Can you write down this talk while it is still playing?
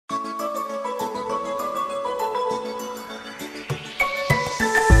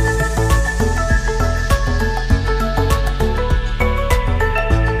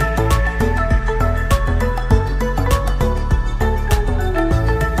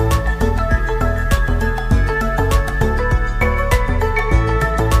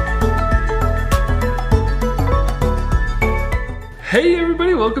Hey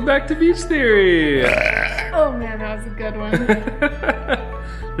everybody, welcome back to Beach Theory! Oh man, that was a good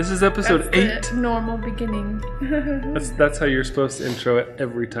one. This is episode That's 8. the normal beginning. That's how you're supposed to intro it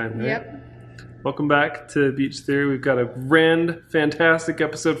every time, right? Yep. Welcome back to Beach Theory. We've got a grand, fantastic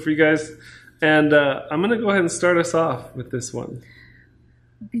episode for you guys. And I'm going to go ahead and start us off with this one.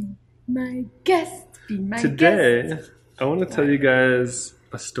 Be my guest. Be my Today, guest. I want to tell you guys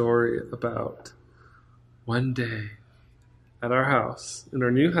a story about one day at our house, in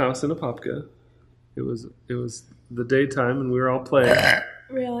our new house in Apopka. It was the daytime, and we were all playing.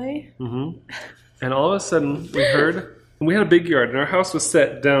 Really? Mm-hmm. And all of a sudden, we heard, and we had a big yard, and our house was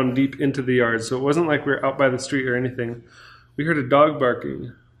set down deep into the yard, so it wasn't like we were out by the street or anything. We heard a dog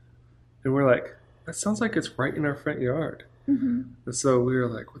barking, and we're like, that sounds like it's right in our front yard. Mm-hmm. And so we were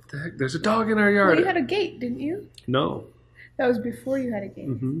like, what the heck? There's a dog in our yard. Well, you had a gate, didn't you? No. That was before you had a gate.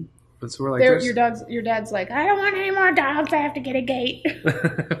 Mm-hmm. And so we're like, your dad's like, I don't want any more dogs. I have to get a gate.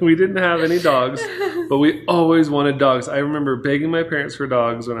 We didn't have any dogs, but we always wanted dogs. I remember begging my parents for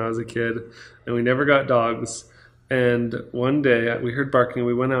dogs when I was a kid, and we never got dogs. And one day we heard barking.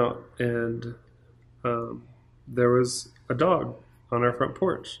 We went out, and there was a dog on our front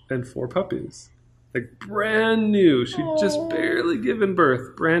porch and 4 puppies. Like brand new. She'd just barely given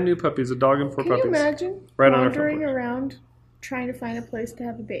birth. Brand new puppies, a dog and 4 puppies. Can you imagine right on our front wandering porch. around trying to find a place to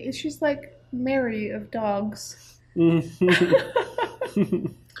have a baby? She's like Mary of dogs. And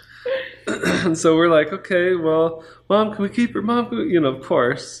so we're like, okay, well, Mom, can we keep her? Mom, of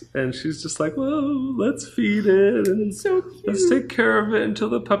course. And she's just like, well, let's feed it and So cute. let's take care of it until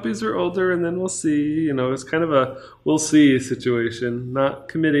the puppies are older, and then we'll see. It's kind of a we'll see situation, not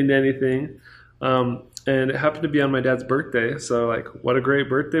committing to anything. And it happened to be on my dad's birthday, so like, what a great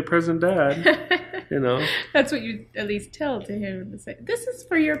birthday present, Dad. That's what you at least tell to him. To say, this is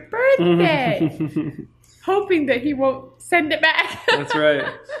for your birthday. Hoping that he won't send it back. That's right.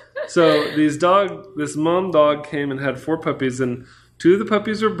 So this mom dog came and had 4 puppies, and 2 of the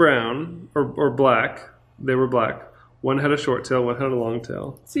puppies were brown or black. They were black. One had a short tail, one had a long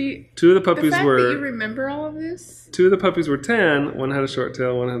tail. See, 2 of the puppies the fact were. that you remember all of this. 2 of the puppies were tan. One had a short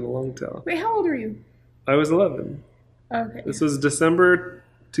tail, one had a long tail. Wait, how old are you? I was 11. Okay. This was December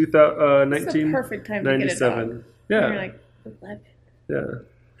 1997. It's the perfect time to get a dog. Yeah. You're like 11. Yeah.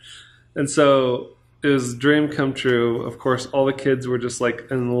 And so it was a dream come true. Of course, all the kids were just like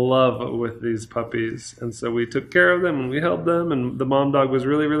in love with these puppies. And so we took care of them and we held them. And the mom dog was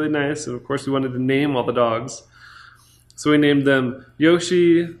really, really nice. And of course, we wanted to name all the dogs. So we named them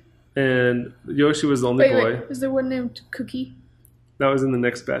Yoshi. And Yoshi was the only boy. Wait, is there one named Cookie? That was in the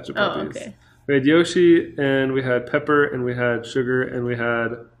next batch of puppies. Oh, okay. We had Yoshi, and we had Pepper, and we had Sugar, and we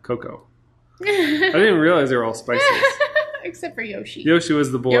had Coco. I didn't even realize they were all spices. Except for Yoshi. Yoshi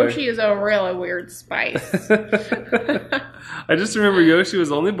was the boy. Yoshi is a really weird spice. I just remember Yoshi was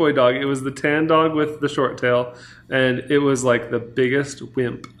the only boy dog. It was the tan dog with the short tail, and it was like the biggest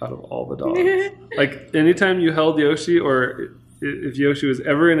wimp out of all the dogs. Like anytime you held Yoshi, or if Yoshi was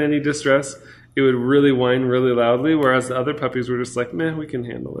ever in any distress, it would really whine really loudly, whereas the other puppies were just like, man, we can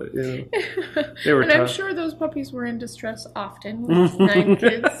handle it. They were and tough. I'm sure those puppies were in distress often with 9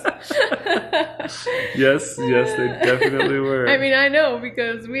 kids. Yes, they definitely were. I mean, I know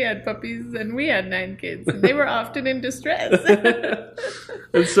because we had puppies and we had 9 kids, and they were often in distress.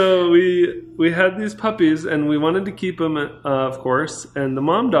 And so we had these puppies, and we wanted to keep them, of course. And the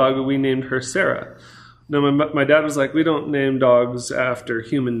mom dog, we named her Sarah. Now, my dad was like, we don't name dogs after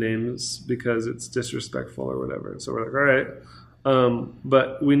human names because it's disrespectful or whatever. So we're like, all right.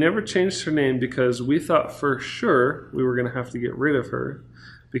 But we never changed her name because we thought for sure we were going to have to get rid of her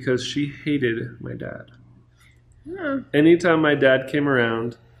because she hated my dad. Anytime my dad came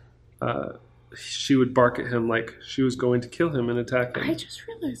around, she would bark at him like she was going to kill him and attack him. I just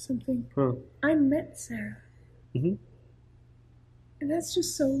realized something. Huh. I met Sarah. Mm-hmm. And that's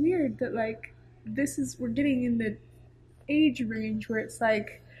just so weird that, like, we're getting in the age range where it's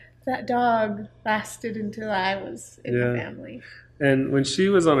like that dog lasted until I was in the family. And when she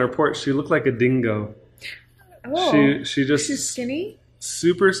was on her porch, she looked like a dingo. Oh, she's skinny?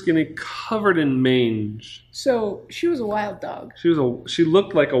 Super skinny, covered in mange. So she was a wild dog. She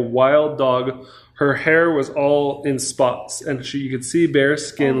looked like a wild dog. Her hair was all in spots, and you could see bare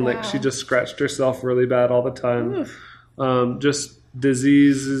skin. Like she just scratched herself really bad all the time. Just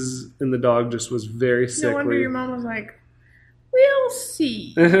diseases in the dog just was very sickly. No wonder your mom was like, we'll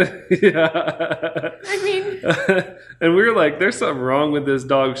see. Yeah. I mean. And we were like, there's something wrong with this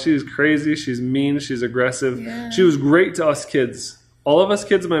dog. She's crazy. She's mean. She's aggressive. Yeah. She was great to us kids. All of us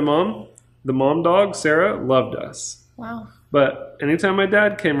kids, my mom, the mom dog, Sarah, loved us. Wow. But anytime my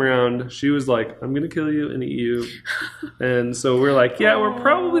dad came around, she was like, I'm going to kill you and eat you. And so we're like, yeah, we're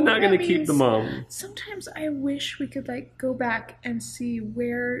probably not going to keep the mom. Sometimes I wish we could like go back and see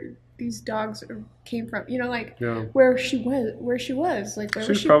where these dogs came from. You know, like where she was. Like where She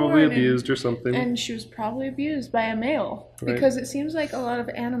was she probably born abused or something. and she was probably abused by a male. Right. Because it seems like a lot of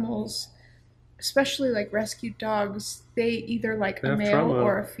animals, especially like rescued dogs, they either like a male trauma.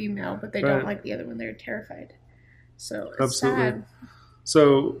 or a female, but they don't like the other one. They're terrified. So it's Absolutely. sad.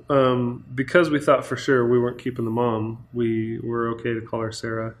 So because we thought for sure we weren't keeping the mom, we were okay to call her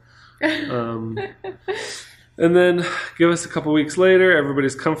Sarah. And then give us a couple weeks later,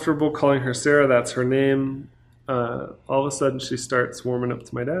 everybody's comfortable calling her Sarah. That's her name. All of a sudden, she starts warming up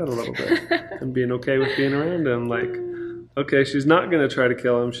to my dad a little bit and being okay with being around him. Like, okay, she's not going to try to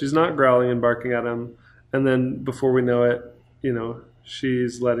kill him. She's not growling and barking at him. And then before we know it,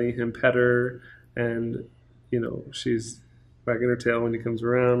 she's letting him pet her, and she's wagging her tail when he comes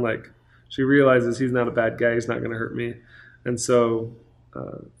around. Like, she realizes he's not a bad guy. He's not going to hurt me. And so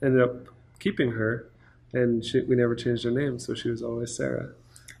ended up keeping her. And we never changed her name, so she was always Sarah.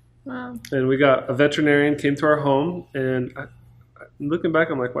 Wow. And we got a veterinarian came to our home, and looking back,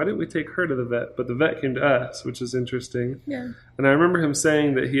 I'm like, why didn't we take her to the vet? But the vet came to us, which is interesting. Yeah. And I remember him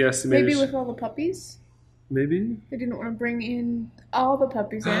saying that he estimated... Maybe with all the puppies? Maybe? They didn't want to bring in all the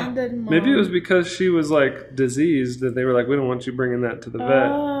puppies and the mom. Maybe it was because she was, like, diseased, that they were like, we don't want you bringing that to the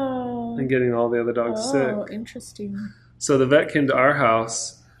vet and getting all the other dogs sick. Oh, interesting. So the vet came to our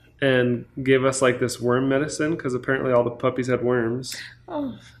house and gave us like this worm medicine, because apparently all the puppies had worms.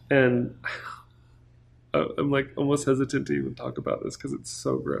 Oh. And I'm like almost hesitant to even talk about this because it's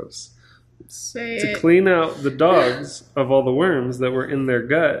so gross. To clean out the dogs of all the worms that were in their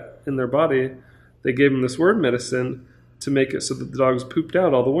gut, in their body, they gave them this worm medicine to make it so that the dogs pooped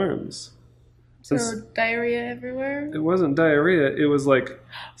out all the worms. So diarrhea everywhere? It wasn't diarrhea. It was like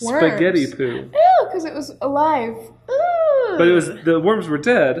spaghetti poo. Ew, because it was alive. Ooh. But the worms were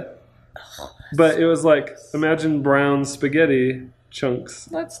dead. But it was like, imagine brown spaghetti chunks.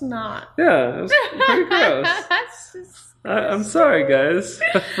 Let's not. Yeah, it was pretty gross. I'm sorry, guys,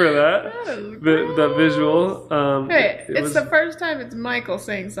 for that. That visual. Hey, it's the first time it's Michael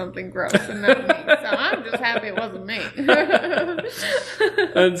saying something gross and not me. So I'm just happy it wasn't me.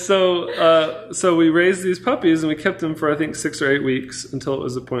 And so we raised these puppies, and we kept them for I think 6 or 8 weeks until it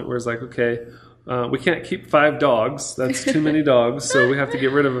was a point where it's like, okay, we can't keep 5 dogs. That's too many dogs. So we have to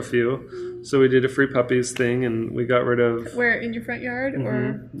get rid of a few. So we did a free puppies thing, and we got rid of... Where, in your front yard?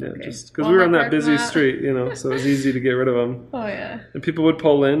 Or just because we were on that busy street, so it was easy to get rid of them. Oh, yeah. And people would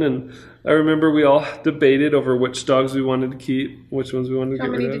pull in, and I remember we all debated over which dogs we wanted to keep, which ones we wanted to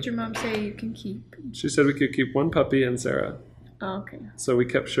get rid of. How many did your mom say you can keep? She said we could keep 1 puppy and Sarah. Oh, okay. So we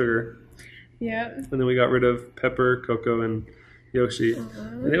kept Sugar. Yeah. And then we got rid of Pepper, Coco, and Yoshi.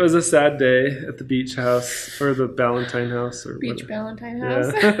 And it was a sad day at the beach house, or the Valentine house. Or Beach Valentine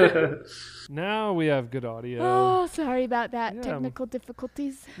house. Yeah. Now we have good audio. Oh, sorry about that. Yeah. Technical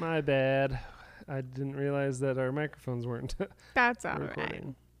difficulties. My bad. I didn't realize that our microphones weren't. That's all right.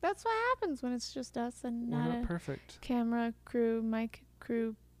 That's what happens when it's just us and not a perfect camera crew, mic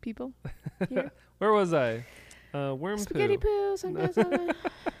crew people here. Where was I? Worm Spaghetti poo.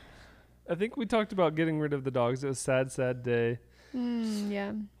 I think we talked about getting rid of the dogs. It was a sad day.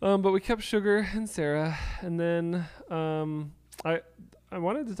 Yeah. But we kept Sugar and Sarah, and then I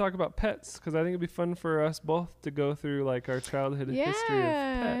wanted to talk about pets because I think it'd be fun for us both to go through like our childhood history of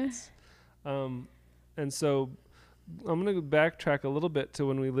pets. And so I'm going to backtrack a little bit to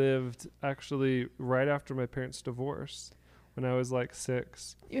when we lived actually right after my parents' divorce, when I was like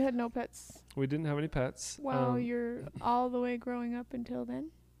 6. You had no pets? We didn't have any pets. Wow, you're all the way growing up until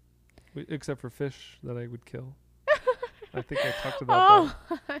then? Except for fish that I would kill. I think I talked about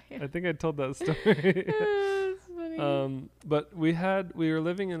that. I think I told that story. That's funny. But we were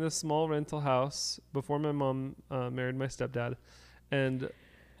living in this small rental house before my mom married my stepdad, and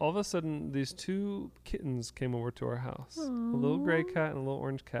all of a sudden these 2 kittens came over to our house. Aww. A little gray cat and a little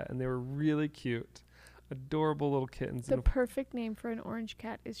orange cat, and they were really cute, adorable little kittens. The perfect name for an orange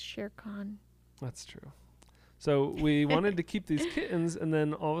cat is Shere Khan. That's true. So we wanted to keep these kittens, and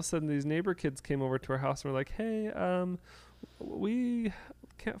then all of a sudden these neighbor kids came over to our house and were like, hey, we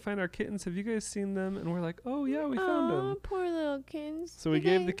can't find our kittens. Have you guys seen them? And we're like, oh, yeah, we found them. Poor little kittens. So we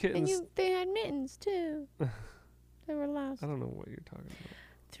gave the kittens... And they had mittens, too. They were lost. I don't know what you're talking about.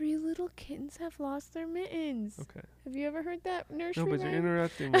 3 little kittens have lost their mittens. Okay. Have you ever heard that nursery No, but rhyme? you're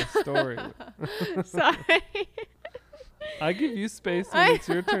interrupting my story. Sorry. I give you space when it's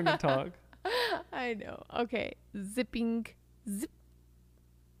your turn to talk. I know. Okay. Zipping. Zip.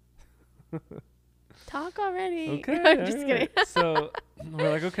 Talk already. Okay. I'm just kidding. So we're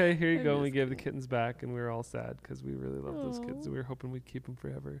like, okay, here you I'm go. And we just gave the kidding. kittens back, and we were all sad because we really loved those kittens. And we were hoping we'd keep them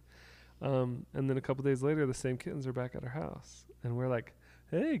forever. And then a couple days later, the same kittens are back at our house. And we're like,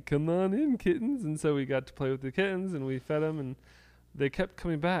 hey, come on in, kittens. And so we got to play with the kittens, and we fed them, and they kept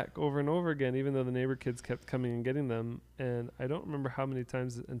coming back over and over again, even though the neighbor kids kept coming and getting them. And I don't remember how many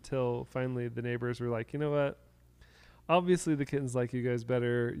times until finally the neighbors were like, you know what? Obviously the kittens like you guys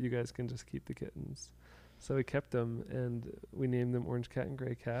better. You guys can just keep the kittens. So we kept them, and we named them Orange Cat and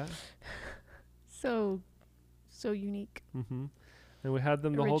Gray Cat. So unique. Mm-hmm. And we had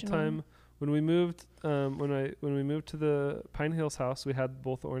them the whole Original. time. When we moved, when we moved to the Pine Hills house, we had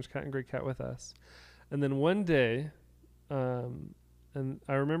both the Orange Cat and Gray Cat with us. And then one day, and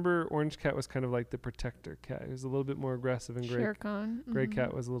I remember Orange Cat was kind of like the protector cat. He was a little bit more aggressive, and Shere Khan. Gray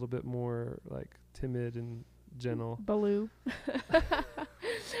Cat was a little bit more like timid and gentle. Baloo.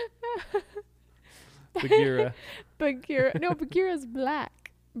 Bagheera. Bagheera. No, Bagheera's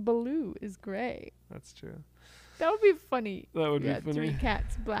black. Baloo is gray. That's true. That would be funny. That would Yeah, be funny. 3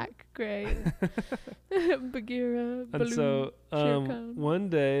 cats, black, gray. Bagheera, Baloo, And so Shere Khan. one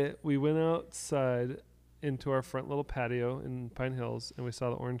day we went outside into our front little patio in Pine Hills, and we saw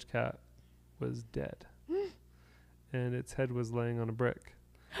the orange cat was dead. And its head was laying on a brick.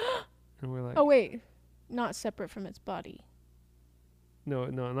 And we're like, Oh, wait. Not separate from its body. no,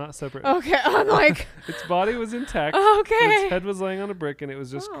 not separate. Okay, I'm like, Its body was intact. But okay. its head was laying on a brick, and it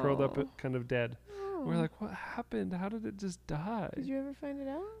was just curled up, Oh. kind of dead. Oh. We're like, what happened? How did it just die? Did you ever find it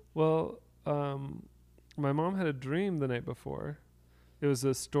out? Well, my mom had a dream the night before. It was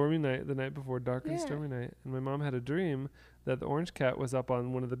a stormy night, the night before, dark and Yeah. stormy night. And my mom had a dream that the orange cat was up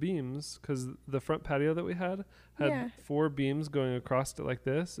on one of the beams, because the front patio that we had Yeah. 4 beams going across it like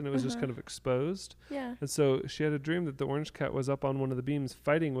this, and it was just Uh-huh. kind of exposed. Yeah. And so she had a dream that the orange cat was up on one of the beams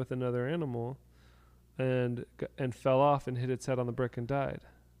fighting with another animal, and fell off and hit its head on the brick and died.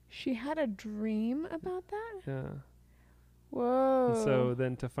 She had a dream about that? Yeah. Whoa. And so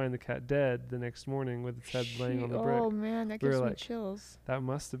then to find the cat dead the next morning with its head laying on the brick, Oh, man, that we were gives me like, chills. that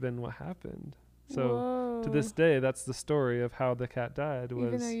must have been what happened. So Whoa. to this day, that's the story of how the cat died. Was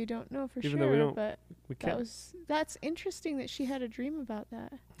Even though you don't know for even sure, though we don't- but we that can't. that's interesting that she had a dream about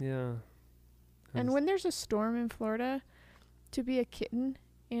that. Yeah. And when there's a storm in Florida, to be a kitten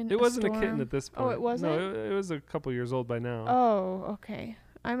in it wasn't a storm, kitten at this point. Oh, it wasn't? No, it was a couple years old by now. Oh, okay.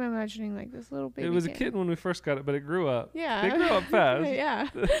 I'm imagining like this little baby. it was a kitten when we first got it, but it grew up. Yeah. They grew up fast. Yeah.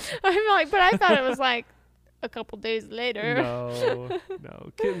 I'm like, but I thought it was like a couple days later. No.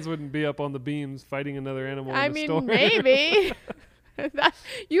 Kittens wouldn't be up on the beams fighting another animal I in a mean, storm. maybe.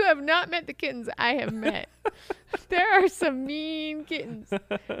 You have not met the kittens I have met. There are some mean kittens.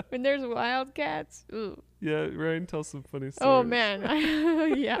 When there's wild cats, ooh. Yeah, Ryan tells some funny stories. Oh man,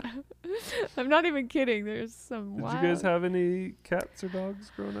 yeah. I'm not even kidding. There's some Did wild. you guys have any cats or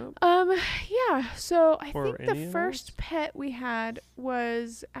dogs growing up? Yeah. So I Or think the any first pet we had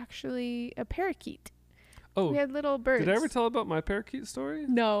was actually a parakeet. Oh, We had little birds. did I ever tell about my parakeet story?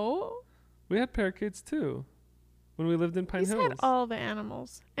 No. We had parakeets too when we lived in Pine He's Hills. had all the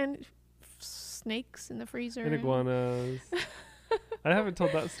animals and snakes in the freezer. And iguanas. I haven't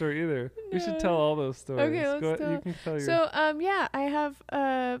told that story either. We should tell No. all those stories. Okay, let's Go ahead, tell- you can tell your. So yeah, I have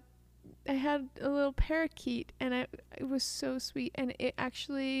I had a little parakeet, and it was so sweet, and it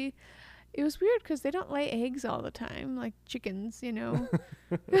actually. It was weird because they don't lay eggs all the time like chickens, you know.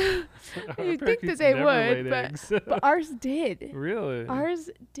 Our You'd think parakeets that they never would, laid but eggs. but ours did. Really? Ours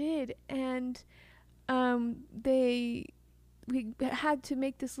did, and we had to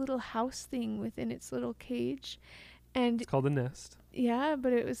make this little house thing within its little cage, and It's called a nest. yeah,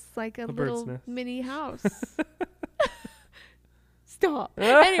 but it was like a bird's little nest. mini house. Stop.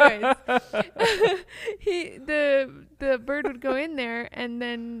 Anyways, the bird would go in there and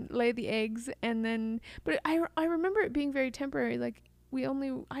then lay the eggs, and then but I remember it being very temporary. Like I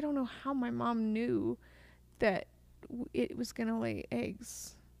don't know how my mom knew that it was gonna lay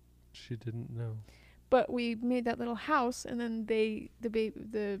eggs. She didn't know. But we made that little house, and then the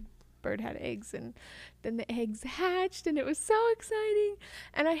bird had eggs, and then the eggs hatched, and it was so exciting.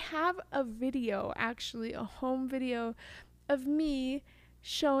 And I have a video, actually, a home video of me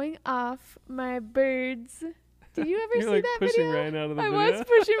showing off my birds. Did you ever You're see like that pushing video? Ryan out of the I video. was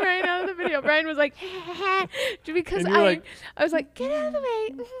pushing Ryan out of the video. Brian was like, because And you're like- I was like, get out of the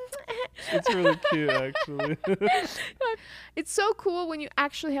way. It's really cute, actually. It's so cool when you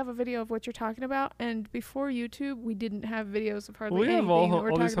actually have a video of what you're talking about. And before YouTube, we didn't have videos of hardly We have anything all that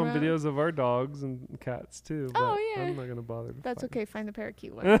we're these home talking about. videos of our dogs and cats too. But Oh, yeah. I'm not gonna bother. To That's find okay. Find the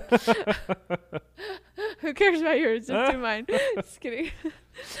parakeet one. Who cares about yours? Just do mine. Just kidding.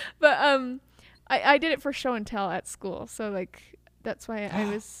 But I did it for show and tell at school. So like that's why I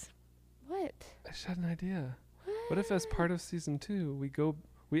was. What? I just had an idea. What if as part of season 2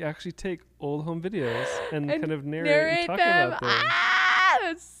 we actually take old home videos and kind of narrate and talk them. about them?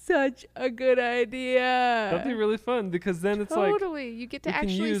 That's such a good idea. That'd be really fun because then it's like totally. You get to we can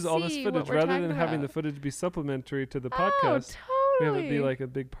actually use all this see footage what we're rather talking than having the about. footage be supplementary to the podcast. Oh, We have totally. it be like a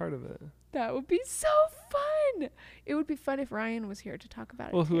big part of it. That would be so fun. It would be fun if Ryan was here to talk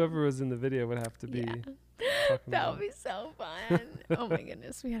about Well, it. too. whoever was in the video would have to be Yeah. talking That about would be so fun. Oh my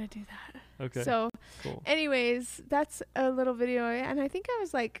goodness, we gotta do that. it. Okay, So, cool. anyways, that's a little video, and I think I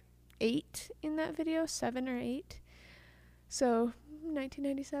was like 8 in that video, 7 or 8. So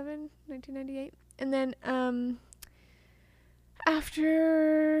 1997, 1998, and then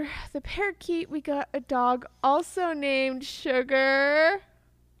after the parakeet, we got a dog also named Sugar.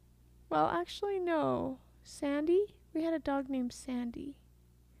 Well, actually, no, Sandy. We had a dog named Sandy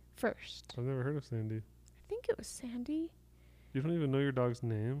first. I've never heard of Sandy. I think it was Sandy. You don't even know your dog's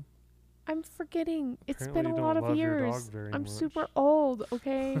name? I'm forgetting. It's Apparently been a you lot don't of love your dog years. very I'm much. super old,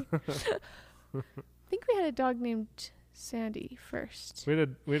 okay? I think we had a dog named Sandy first. We had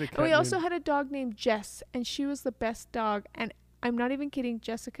a cat And we also named- had a dog named Jess, and she was the best dog. And I'm not even kidding.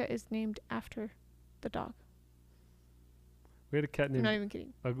 Jessica is named after the dog. we had a cat I'm named not even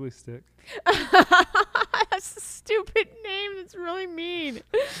kidding. Ugly Stick. That's a stupid name. That's really mean.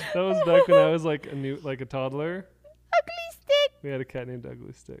 That was back when I was like a toddler. Ugly Stick. We had a cat named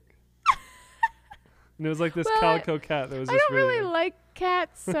Ugly Stick. And it was like this Well, calico cat that was I just don't really like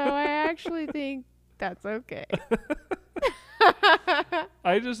cats, so I actually think that's okay.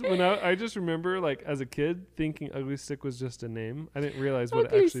 I just remember like as a kid thinking Ugly Stick was just a name. I didn't realize what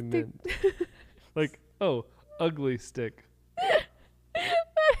Ugly it actually Stick. meant. Like, oh, Ugly Stick.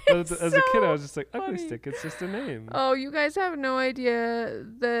 It's But as a kid, I so was just like, Ugly funny. Stick. It's just a name. Oh, you guys have no idea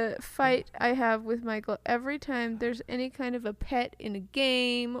the fight I have with Michael. Every time there's any kind of a pet in a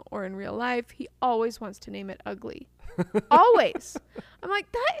game or in real life, he always wants to name it Ugly. Always. I'm like,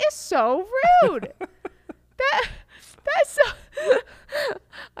 that is so rude. That's so.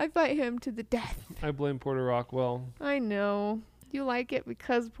 I fight him to the death. I blame Porter Rockwell. I know. You like it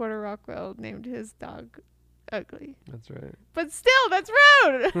because Porter Rockwell named his dog Ugly. That's right. But still, that's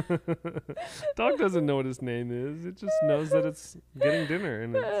rude. Dog doesn't know what his name is. It just knows that it's getting dinner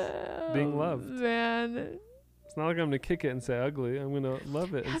and it's being loved. Man. It's not like I'm gonna kick it and say ugly. I'm gonna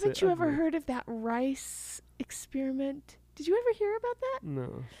love it and Haven't say you ever ugly. heard of that rice experiment? Did you ever hear about that?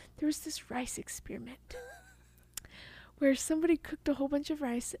 No. There was this rice experiment where somebody cooked a whole bunch of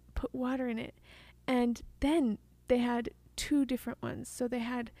rice, put water in it, and then they had 2 different ones. So they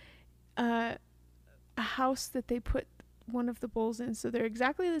had a house that they put one of the bowls in. So they're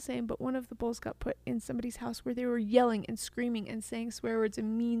exactly the same, but one of the bowls got put in somebody's house where they were yelling and screaming and saying swear words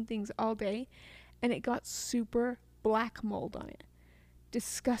and mean things all day. And it got super black mold on it.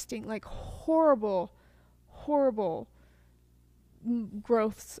 Disgusting, like horrible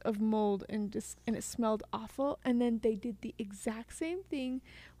growths of mold, and it smelled awful. And then they did the exact same thing.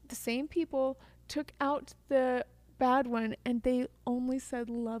 The same people took out the bad one, and they only said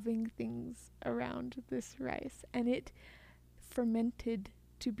loving things around this rice, and it fermented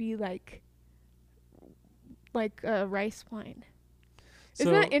to be like rice wine.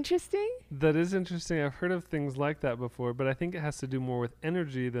 Isn't that interesting? That is interesting. I've heard of things like that before, but I think it has to do more with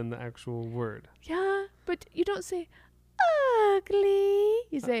energy than the actual word. Yeah, but you don't say ugly.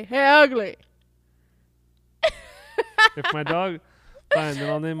 You say, hey, ugly. If my dog, fine, then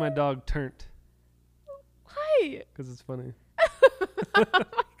I'll name my dog Turnt Why? because it's funny.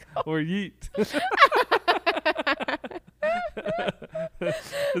 Or Yeet.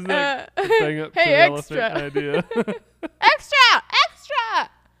 Isn't that a bang up to hey, the elephant extra. idea? Extra!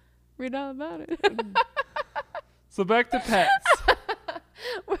 Read all about it. So back to pets.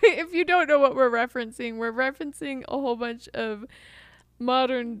 Wait, if you don't know what we're referencing a whole bunch of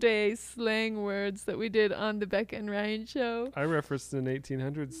modern day slang words that we did on the Becca and Ryan show. I referenced an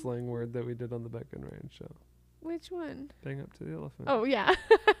 1800 slang word that we did on the Becca and Ryan show. Which one? Bang up to the elephant. Oh, yeah. You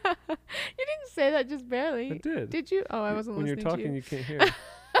didn't say that just barely. I did. Did you? Oh, I wasn't when listening you're talking, to you. you can't hear.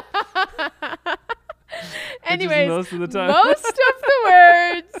 Anyways, most of the time. most of the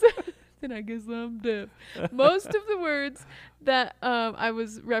words. Then I guess I'm deaf. Most of the words that I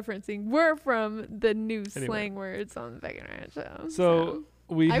was referencing were from the new slang words on the Becca and Ryan show. So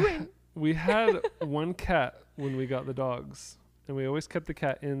I win. we had one cat when we got the dogs, and we always kept the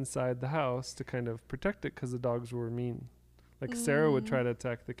cat inside the house to kind of protect it because the dogs were mean. Like Sarah would try to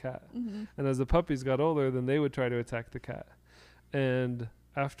attack the cat. Mm-hmm. And as the puppies got older, then they would try to attack the cat. And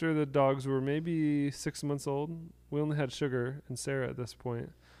after the dogs were maybe 6 months old, we only had Sugar and Sarah at this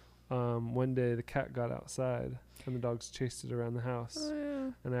point. one day the cat got outside and the dogs chased it around the house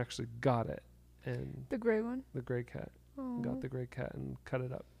and actually got it. And the gray one? The gray cat. Got the gray cat and cut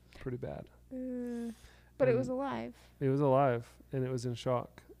it up pretty bad. But it was alive. It was alive, and it was in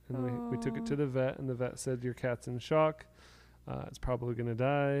shock. And we took it to the vet, and the vet said, your cat's in shock. It's probably going to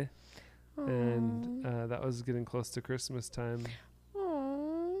die. And that was getting close to Christmas time.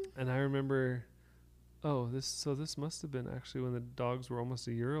 And I remember, this must have been actually when the dogs were almost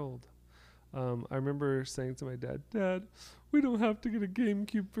a year old. I remember saying to my dad, Dad, we don't have to get a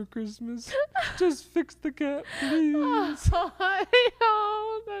GameCube for Christmas. Just fix the cat, please.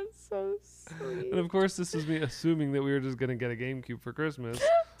 Oh, that's so sweet. And of course, this was me assuming that we were just going to get a GameCube for Christmas.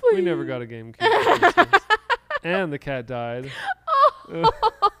 Please. We never got a GameCube for Christmas. And the cat died. It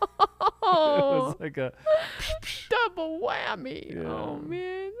was like a double whammy. Yeah. Oh,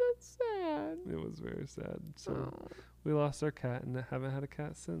 man, that's sad. It was very sad. So we lost our cat and haven't had a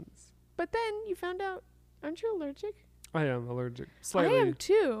cat since. But then you found out, aren't you allergic? I am allergic. Slightly. I am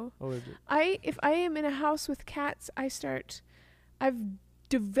too. Allergic. If I am in a house with cats, I've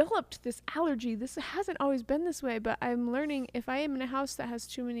developed this allergy. This hasn't always been this way, but I'm learning if I am in a house that has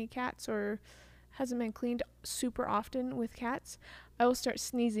too many cats or hasn't been cleaned super often with cats, I will start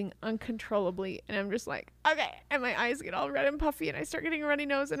sneezing uncontrollably. And I'm just like, okay. And my eyes get all red and puffy and I start getting a runny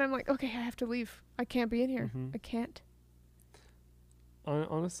nose. And I'm like, okay, I have to leave. I can't be in here. I can't.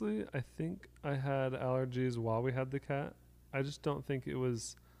 Honestly, I think I had allergies while we had the cat. I just don't think it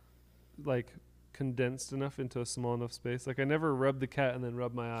was like condensed enough into a small enough space. Like I never rubbed the cat and then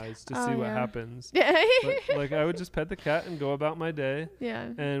rubbed my eyes to see what happens. Yeah. But, like I would just pet the cat and go about my day. Yeah.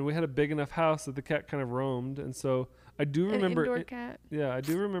 And we had a big enough house that the cat kind of roamed, and so I do remember. An indoor cat. Yeah, I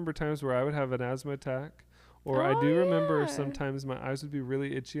do remember times where I would have an asthma attack, or I do remember sometimes my eyes would be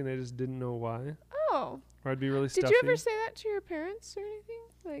really itchy and I just didn't know why. Oh. Or I'd be really stuffy. Did you ever say that to your parents or anything?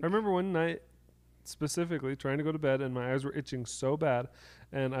 Like I remember one night specifically trying to go to bed and my eyes were itching so bad,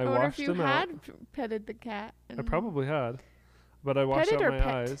 and I washed them out. if you had petted the cat. I probably had, but I washed out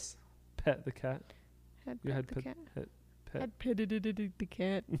my eyes. Pet the cat. You had pet. Had petted the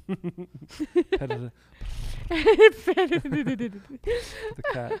cat. Petted the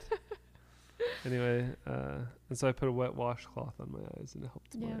cat. Anyway, and so I put a wet washcloth on my eyes and it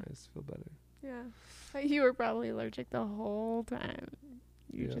helped my eyes feel better. Yeah. You were probably allergic the whole time.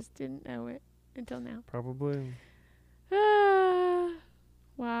 You just didn't know it until now. Probably.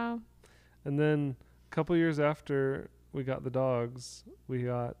 Wow. And then a couple years after we got the dogs, we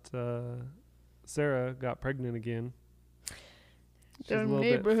got Sarah got pregnant again. The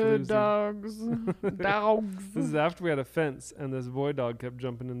neighborhood dogs. Dogs. This is after we had a fence and this boy dog kept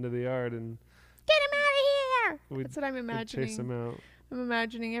jumping into the yard and get him out of here. That's what I'm imagining. Chase him out. I'm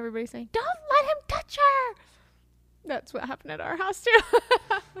imagining everybody saying, don't let him touch her. That's what happened at our house too.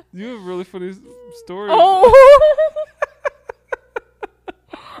 You have a really funny story. Oh.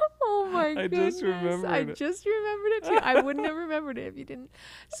 Oh my goodness. I just remembered it too. I wouldn't have remembered it if you didn't.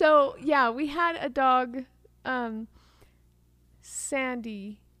 So yeah, we had a dog,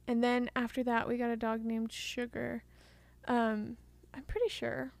 Sandy, and then after that we got a dog named Sugar. I'm pretty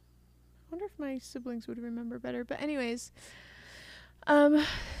sure. I wonder if my siblings would remember better. But anyways,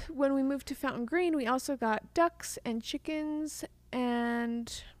 when we moved to Fountain Green, we also got ducks and chickens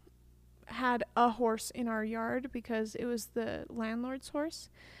and had a horse in our yard because it was the landlord's horse,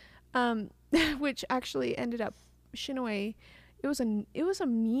 which actually ended up Shinaway. It was a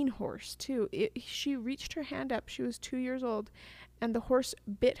mean horse too. She reached her hand up. She was 2 years old, and the horse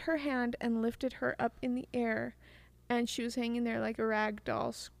bit her hand and lifted her up in the air, and she was hanging there like a rag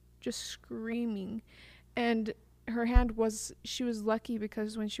doll, just screaming. And her hand she was lucky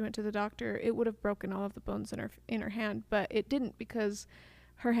because when she went to the doctor, it would have broken all of the bones in her hand, but it didn't because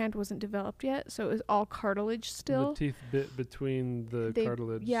her hand wasn't developed yet, so it was all cartilage still. The teeth bit between the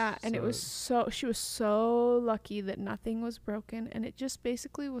cartilage. Yeah, and she was so lucky that nothing was broken, and it just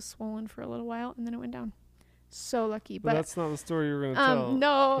basically was swollen for a little while, and then it went down. So lucky. But that's not the story you were going to tell.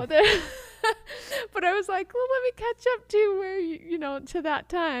 No. But I was like, well, let me catch up to where, to that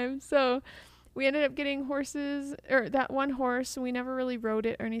time. So we ended up getting horses, or that one horse, and we never really rode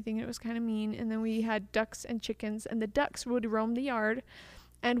it or anything. It was kind of mean. And then we had ducks and chickens, and the ducks would roam the yard,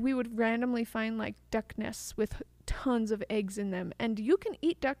 and we would randomly find like duck nests with tons of eggs in them. And you can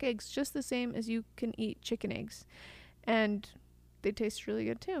eat duck eggs just the same as you can eat chicken eggs. And they taste really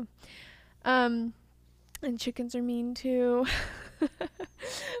good too. And chickens are mean too.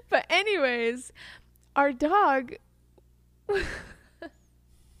 But anyways, our dog,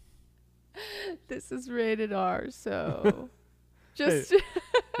 this is rated R, so Just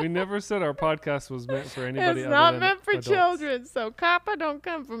We never said our podcast was meant for anybody. it's other not than meant for adults. children. So Kappa, don't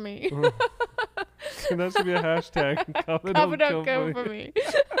come for me. And that should be a hashtag. Kappa Kappa, don't don't come for for me. me.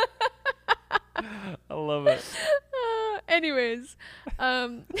 I love it. Anyways,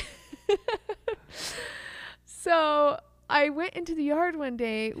 so I went into the yard one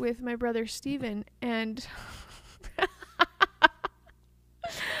day with my brother Steven, and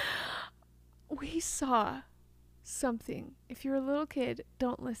we saw something. If you're a little kid,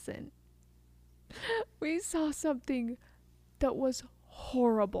 don't listen. We saw something that was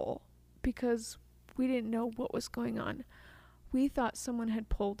horrible because we didn't know what was going on. We thought someone had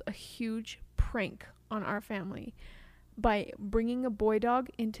pulled a huge prank on our family by bringing a boy dog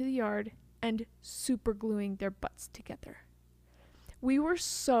into the yard and super gluing their butts together. We were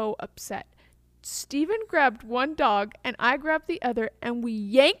so upset. Steven grabbed one dog and I grabbed the other, and we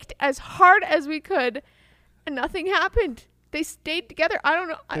yanked as hard as we could, and nothing happened. They stayed together. I don't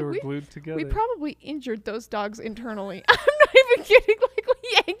know. They were glued together. We probably injured those dogs internally. I'm not even kidding. Like, we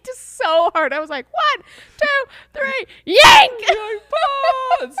yanked so hard. I was like, 1, 2, 3, yank!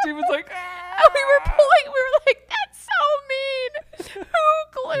 And Steve was like, And we were pulling. We were like, that's so mean. Who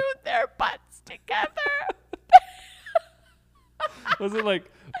glued their butts together? Was it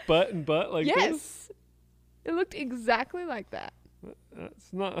like butt and butt like this? Yes. It looked exactly like that.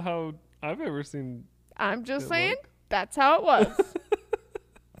 That's not how I've ever seen. I'm just it saying, look. that's how it was.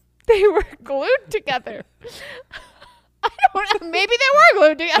 They were glued together. I don't know. Maybe they were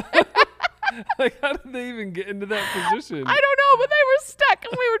glued together. Like, how did they even get into that position? I don't know, but they were stuck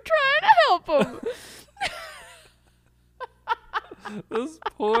and we were trying to help them. Those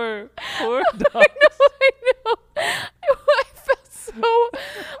poor dogs. I know. I felt so.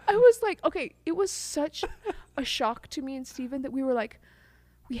 I was like, okay, it was such a shock to me and Steven that we were like,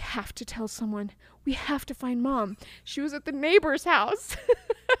 we have to tell someone. We have to find Mom. She was at the neighbor's house.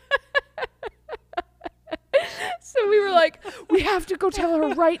 So we were like, we have to go tell her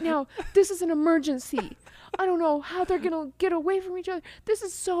right now. This is an emergency. I don't know how they're going to get away from each other. This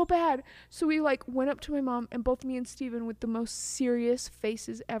is so bad. So we like went up to my mom, and both me and Steven with the most serious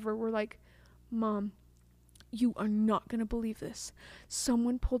faces ever were like, Mom, you are not going to believe this.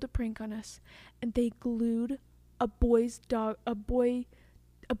 Someone pulled a prank on us, and they glued a boy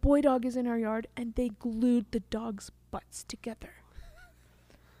dog is in our yard, and they glued the dog's butts together.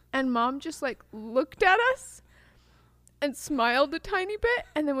 And Mom just like looked at us and smiled a tiny bit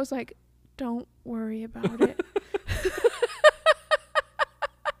and then was like, don't worry about it.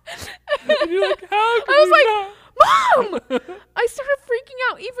 And you're like, how I was like, Mom! I started freaking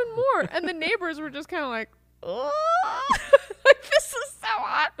out even more. And the neighbors were just kind of like, oh, like, this is so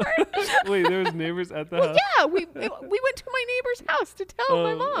awkward. Wait, there was neighbors at the Well, house? yeah, we went to my neighbor's house to tell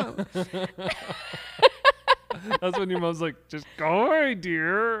my mom. That's when your mom's like, just go away,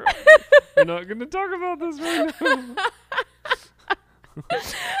 dear. We're not going to talk about this right now.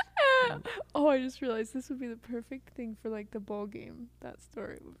 Oh, I just realized this would be the perfect thing for like the bowl game. That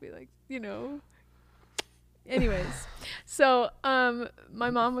story would be like, Anyways, so my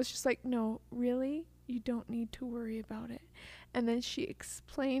mom was just like, no, really? You don't need to worry about it. And then she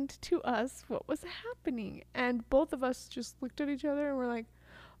explained to us what was happening. And both of us just looked at each other and were like,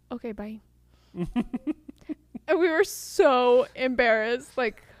 okay, bye. And we were so embarrassed.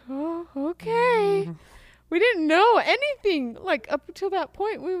 Like, oh, okay. We didn't know anything. Like, up until that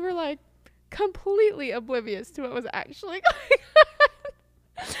point, we were like completely oblivious to what was actually going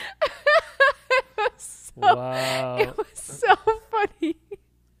on. Wow. It was so funny.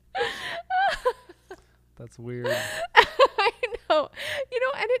 That's weird. I know.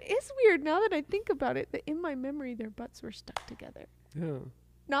 And it is weird now that I think about it, that in my memory their butts were stuck together. Yeah.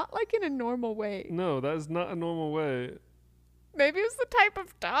 Not like in a normal way. No, that is not a normal way. Maybe it was the type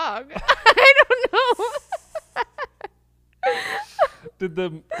of dog. I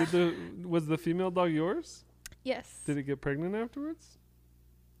don't know. Was the female dog yours? Yes. Did it get pregnant afterwards?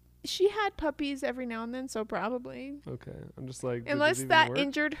 She had puppies every now and then, so probably. Okay. I'm just like, did Unless it even that work?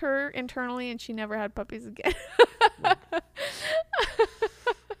 injured her internally and she never had puppies again. Those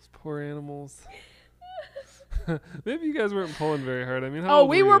poor animals. Maybe you guys weren't pulling very hard. I mean, how Oh, old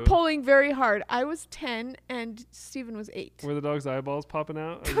we were were you? pulling very hard. I was 10 and Steven was 8. Were the dog's eyeballs popping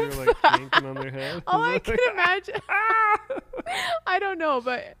out as you were like yanking on their head? All I Was it can like, imagine. I don't know,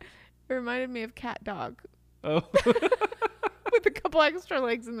 but it reminded me of cat dog oh. with a couple extra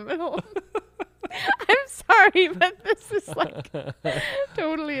legs in the middle. I'm sorry, but this is like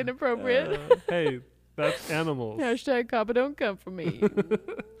totally inappropriate. Hey, that's animals. Hashtag Kappa don't come for me.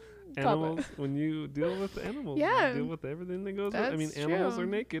 Animals, when you deal with animals, Yeah. you deal with everything that goes on. I mean, That's animals true. are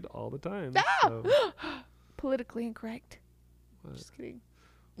naked all the time. Ah! So. Politically incorrect. What? Just kidding.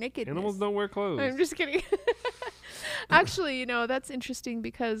 Nakedness. Animals don't wear clothes. I'm just kidding. Actually, you know, that's interesting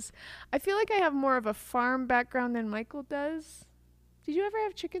because I feel like I have more of a farm background than Michael does. Did you ever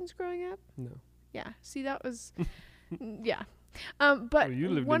have chickens growing up? No. Yeah. See, that was, yeah. But well, you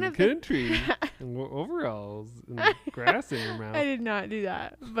lived in the country in overalls and grass in your mouth. I did not do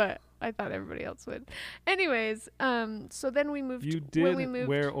that, but I thought everybody else would. Anyways, so then we moved. You when we did moved,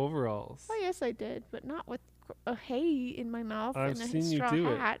 wear overalls. Oh yes, I did, but not with a hay in my mouth I've and a seen you straw do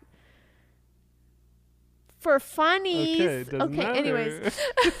hat. For funnies. Okay, it doesn't matter. Anyways.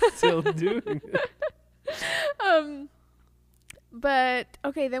 Still doing it. But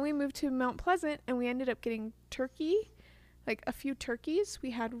okay, then we moved to Mount Pleasant and we ended up getting turkey, like a few turkeys.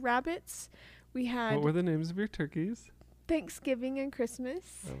 We had rabbits. We had What were the names of your turkeys? Thanksgiving and Christmas.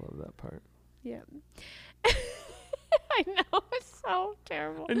 I love that part. Yeah. I know, it's so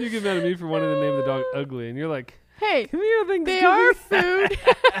terrible. And you get mad at me for wanting to name the dog Ugly, and you're like, hey, come here, Thanksgiving. they are food.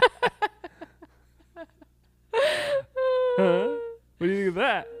 Huh? What do you think of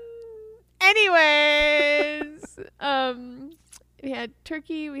that? Anyways, we had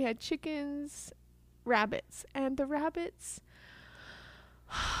turkey, we had chickens, rabbits, and the rabbits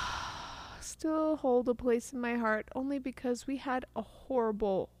still hold a place in my heart only because we had a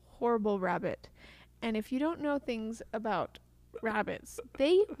horrible, horrible rabbit. And if you don't know things about rabbits,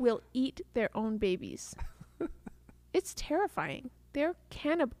 they will eat their own babies. It's terrifying. They're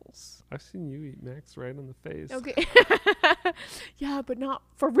cannibals. I've seen you eat Max right on the face. Okay. Yeah, but not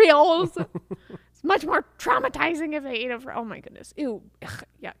for reals. It's much more traumatizing if they eat it for, oh my goodness. Ew. Ugh,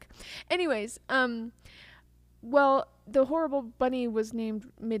 yuck. Anyways, well, the horrible bunny was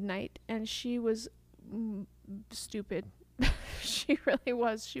named Midnight, and she was stupid. She really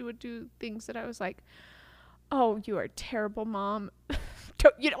was. She would do things that I was like, oh, you are a terrible mom.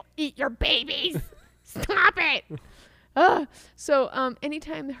 You don't eat your babies. Stop it. So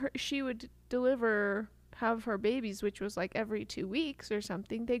anytime she would have her babies, which was like every 2 weeks or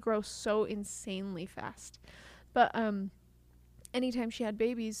something, they grow so insanely fast. But anytime she had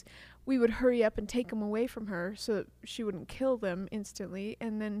babies, we would hurry up and take them away from her so that she wouldn't kill them instantly,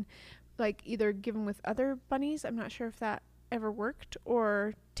 and then like either give them with other bunnies. I'm not sure if that ever worked,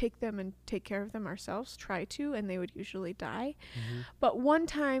 or take them and take care of them ourselves, try to, and they would usually die. Mm-hmm. But one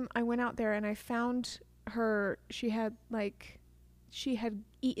time I went out there and I found her, she had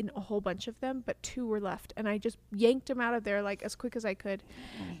eaten a whole bunch of them, but 2 were left, and I just yanked them out of there like as quick as I could.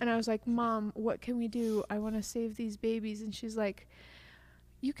 And I was like, Mom, what can we do? I want to save these babies. And she's like,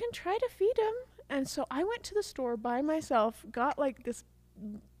 you can try to feed them. And so I went to the store by myself, got like this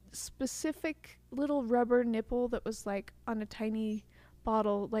specific little rubber nipple that was like on a tiny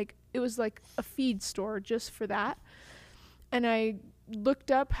bottle, like it was like a feed store just for that. And I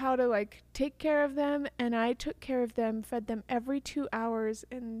looked up how to like take care of them, and I took care of them, fed them every 2 hours,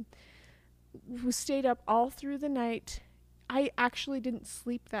 and stayed up all through the night. I actually didn't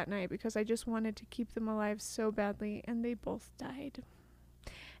sleep that night because I just wanted to keep them alive so badly, and they both died.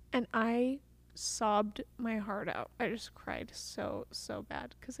 And I sobbed my heart out. I just cried so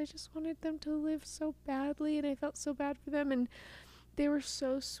bad because I just wanted them to live so badly, and I felt so bad for them. And they were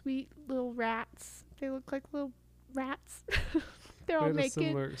so sweet little rats. They look like little rats. They're all naked. We had a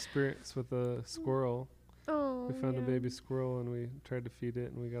similar experience with a squirrel. Oh, we found a baby squirrel, and we tried to feed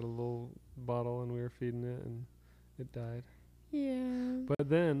it, and we got a little bottle, and we were feeding it, and it died. Yeah. But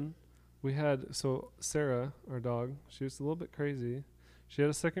then we had, so Sarah, our dog, she was a little bit crazy. She had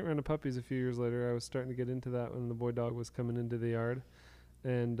a second round of puppies a few years later. I was starting to get into that when the boy dog was coming into the yard.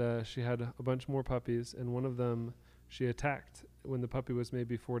 And she had a bunch more puppies, and one of them she attacked when the puppy was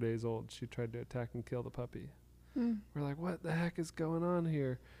maybe 4 days old. She tried to attack and kill the puppy. We're like, what the heck is going on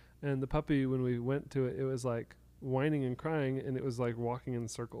here? And the puppy, when we went to it, it was like whining and crying, and it was like walking in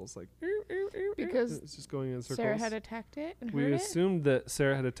circles, like because it's just going in circles. Sarah had attacked it and we hurt assumed that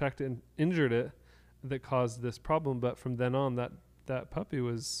Sarah had attacked it and injured it that caused this problem, but from then on that puppy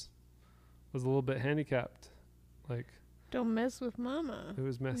was a little bit handicapped. Like, don't mess with mama. It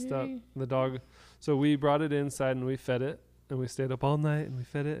was messed up. The dog, so we brought it inside and we fed it, and we stayed up all night and we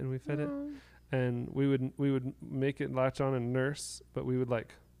fed it and we fed it. And we would make it latch on and nurse, but we would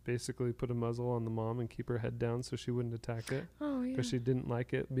like basically put a muzzle on the mom and keep her head down so she wouldn't attack it. Oh, yeah. Because she didn't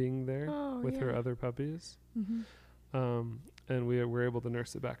like it being there with her other puppies. Mm-hmm. And we were able to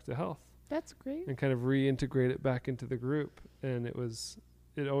nurse it back to health. That's great. And kind of reintegrate it back into the group. And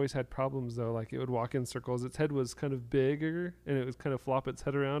it always had problems though. Like it would walk in circles. Its head was kind of bigger, and it would kind of flop its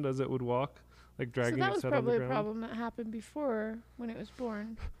head around as it would walk, like dragging its head on the ground. So that was probably a problem that happened before when it was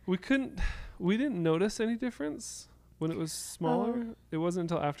born. We didn't notice any difference when it was smaller. It wasn't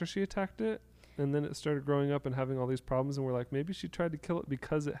until after she attacked it. and then it started growing up and having all these problems, and we're like, maybe she tried to kill it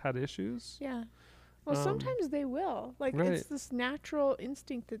because it had issues. Yeah. Well, sometimes they will. Like, right. it's this natural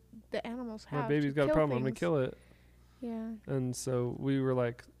instinct that the animals have. My baby's got a problem. I'm going to kill it. Yeah. And so we were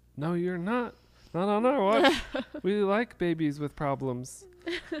like, no, you're not. Not on our watch. We like babies with problems.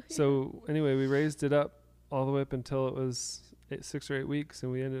 So anyway, we raised it up all the way up until it was 6 or 8 weeks,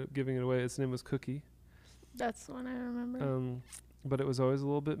 and we ended up giving it away. Its name was Cookie. That's the one I remember. But it was always a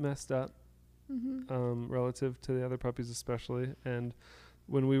little bit messed up, Mm-hmm. relative to the other puppies especially. And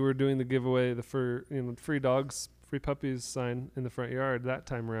when we were doing the giveaway, the free dogs, free puppies sign in the front yard that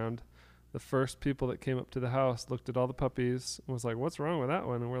time around, the first people that came up to the house looked at all the puppies and was like, what's wrong with that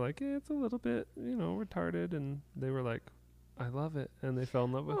one? And we're like, yeah, it's a little bit, retarded. And they were like, I love it. And they fell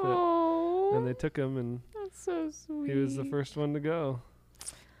in love with it. And they took him, and that's so sweet. He was the first one to go.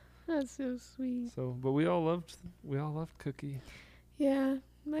 That's so sweet. So, but we all loved Cookie. Yeah,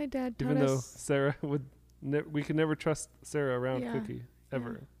 my dad taught us. Even though Sarah we could never trust Sarah around Cookie,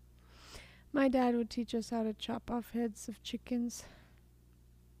 ever. Yeah. My dad would teach us how to chop off heads of chickens.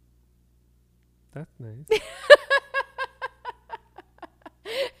 That's nice.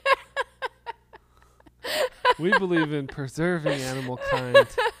 We believe in preserving animal kind.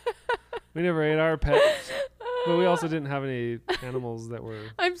 We never ate our pets, but we also didn't have any animals that were...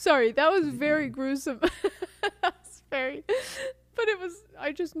 I'm sorry, that was very gruesome. That was very... But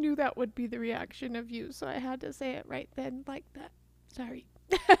I just knew that would be the reaction of you, so I had to say it right then like that. Sorry.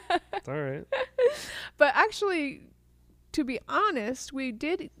 It's all right. But actually, to be honest, we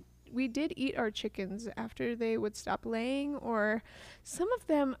did eat our chickens after they would stop laying, or some of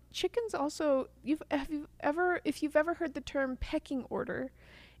them, chickens also, if you've ever heard the term pecking order,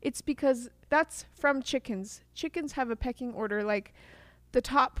 it's because that's from chickens. Chickens have a pecking order, like the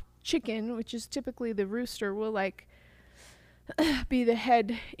top chicken, which is typically the rooster, will like be the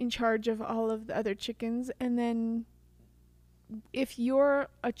head in charge of all of the other chickens, and then if you're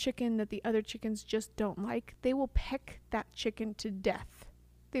a chicken that the other chickens just don't like, they will peck that chicken to death.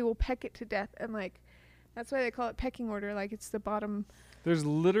 They will peck it to death, and like that's why they call it pecking order, like it's the bottom. There's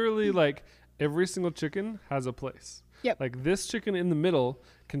literally like every single chicken has a place. Yep. Like this chicken in the middle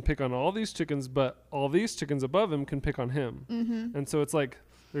can pick on all these chickens, but all these chickens above him can pick on him. Mm-hmm. And so it's like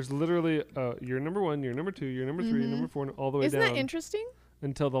there's literally you're number 1, you're number 2, you're number 3, you're number 4, and all the way down. Isn't that interesting?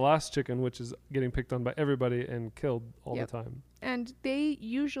 Until the last chicken, which is getting picked on by everybody and killed all the time. And they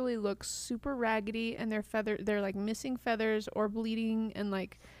usually look super raggedy, and they're like missing feathers or bleeding, and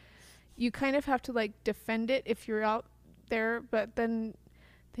like you kind of have to like defend it if you're out there, but then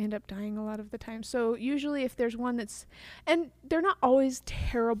they end up dying a lot of the time. So usually if there's one that's, and they're not always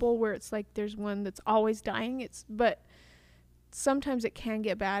terrible where it's like there's one that's always dying, but sometimes it can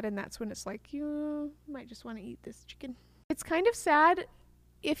get bad, and that's when it's like you might just want to eat this chicken. It's kind of sad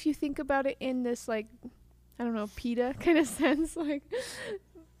if you think about it in this, like, I don't know, PETA kind of sense,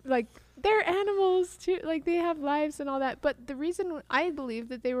 like they're animals too, like they have lives and all that. But the reason I believe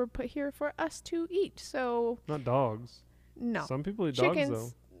that they were put here for us to eat, so. Not dogs. No. Some people eat chickens.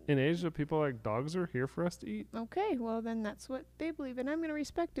 Dogs though. In Asia, people are like, dogs are here for us to eat. Okay, well then that's what they believe, and I'm going to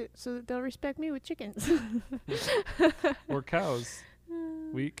respect it so that they'll respect me with chickens. Or cows.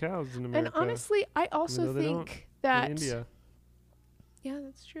 We eat cows in America. And honestly, I also think that in India. Yeah,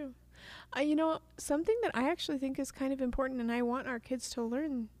 that's true. Something that I actually think is kind of important, and I want our kids to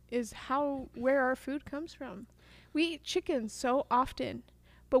learn, is where our food comes from. We eat chickens so often,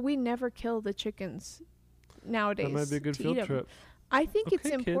 but we never kill the chickens nowadays. That might be a good field trip. I think it's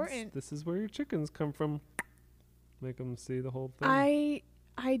kids, important. This is where your chickens come from. Make them see the whole thing.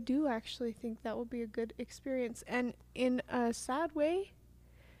 I do actually think that will be a good experience, and in a sad way,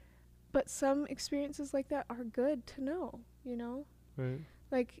 but some experiences like that are good to know, Right.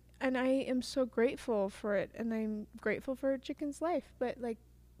 Like, and I am so grateful for it, and I'm grateful for a chicken's life, but like,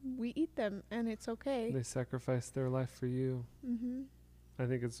 we eat them, and it's okay. They sacrifice their life for you. Mm-hmm. I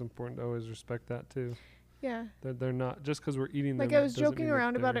think it's important to always respect that too. Yeah. They're not, just because we're eating them. Like, I was joking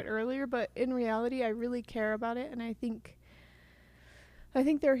around about it earlier, but in reality, I really care about it, and I think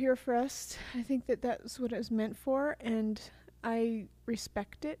they're here for us. I think that that's what it was meant for, and I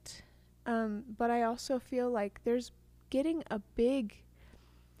respect it. But I also feel like there's getting a big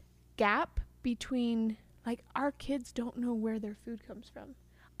gap between, like, our kids don't know where their food comes from.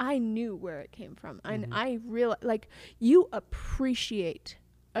 I knew where it came from, and I realized, like, you appreciate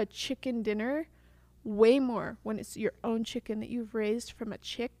a chicken dinner way more when it's your own chicken that you've raised from a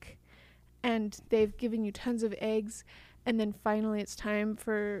chick, and they've given you tons of eggs, and then finally it's time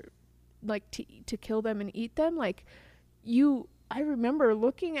for, like, to kill them and eat them. Like, I remember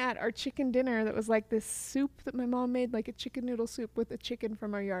looking at our chicken dinner that was like this soup that my mom made, like a chicken noodle soup with a chicken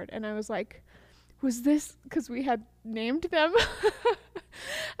from our yard. And I was like, was this, because we had named them.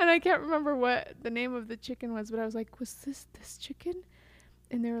 And I can't remember what the name of the chicken was, but I was like, was this chicken?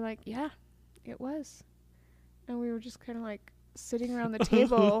 And they were like, yeah, it was. And we were just kind of like sitting around the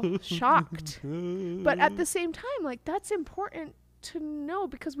table shocked. But at the same time, like, that's important to know,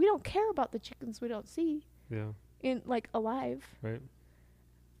 because we don't care about the chickens we don't see. Yeah. In like alive. Right.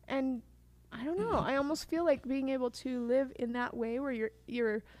 And I don't know. I almost feel like being able to live in that way where you're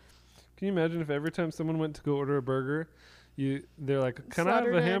Can you imagine if every time someone went to go order a burger, they're like, can I have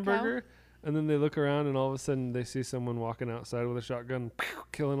slaughtered a a hamburger? And then they look around and all of a sudden they see someone walking outside with a shotgun,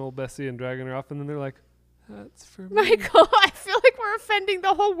 killing old Bessie and dragging her off. And then they're like, that's for me. Michael, I feel like we're offending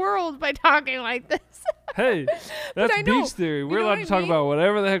the whole world by talking like this. Hey, that's I know. beach theory. We're know allowed what to I talk mean? about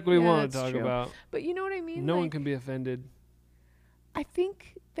whatever the heck we Yeah, want to that's talk true. about. But you know what I mean? No like, one can be offended. I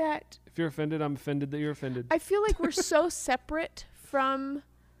think that If you're offended, I'm offended that you're offended. I feel like we're so separate from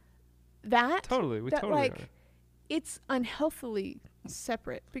that Totally. We that totally like it's unhealthily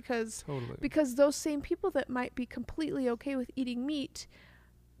separate, because are. Totally. those same people that might be completely okay with eating meat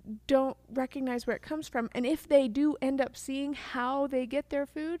don't recognize where it comes from, and if they do end up seeing how they get their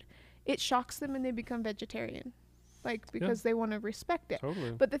food, it shocks them and they become vegetarian, like, because they want to respect it.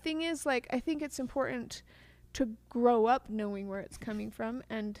 Totally. But the thing is, like, I think it's important to grow up knowing where it's coming from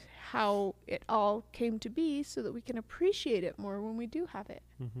and how it all came to be, so that we can appreciate it more when we do have it,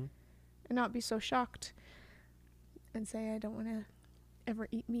 Mm-hmm. and not be so shocked and say, I don't want to ever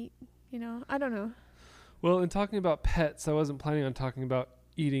eat meat. You know, I don't know. Well, in talking about pets, I wasn't planning on talking about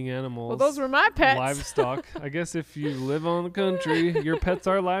eating animals. Well, those were my pets. Livestock. I guess if you live on the country, your pets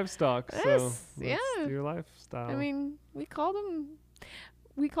are livestock. So Yes, that's yeah. your lifestyle. I mean, we called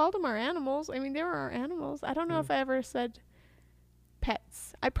them our animals. I mean, they were our animals. I don't know Yeah. if I ever said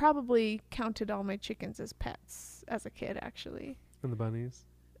pets. I probably counted all my chickens as pets as a kid, actually, and the bunnies.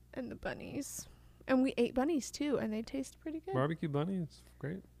 and the bunnies. And we ate bunnies too, and they taste pretty good. Barbecue bunnies.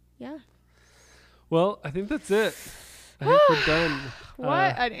 Great. Yeah. Well, I think that's it. I think we're done.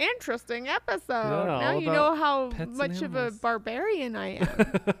 What an interesting episode. yeah, Now all you know about how pets and much of a animals. barbarian I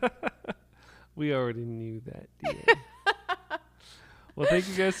am. We already knew that, dear. Well, thank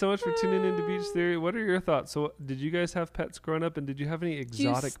you guys so much for tuning into Beach Theory. What are your thoughts? So, did you guys have pets growing up, and did you have any Do you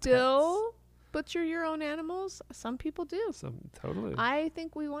exotic still butcher your own animals? Some people do. pets? Totally. I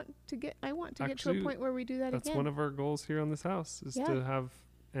think I want to get to Actually, a point where we do that That's again. one of our goals here on this house is Yeah. to have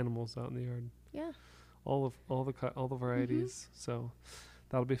animals out in the yard. Yeah. All the varieties. So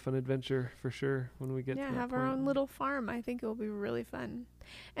that'll be a fun adventure for sure when we get to that have our point. own little farm. I think it will be really fun.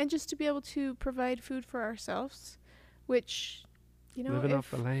 And just to be able to provide food for ourselves, which, you know, living if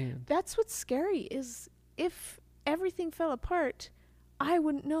off the land. that's what's scary, is if everything fell apart, I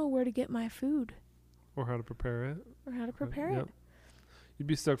wouldn't know where to get my food Or how to prepare it. or how to prepare Yep. You'd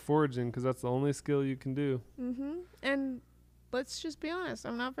be stuck foraging because that's the only skill you can do. it. And let's just be honest,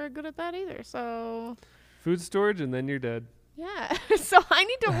 I'm not very good at that either. So, Food storage and then you're dead. yeah. So I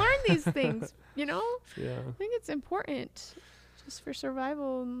need to learn these things, you know? Yeah. I think it's important just for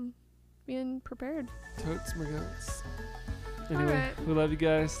survival and being prepared. Totes my goats. All Anyway, right. we love you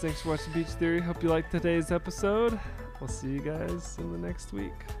guys. Thanks for watching Beach Theory. Hope you liked today's episode. We'll see you guys in the next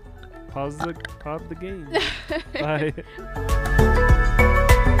week. Pause the game. Bye.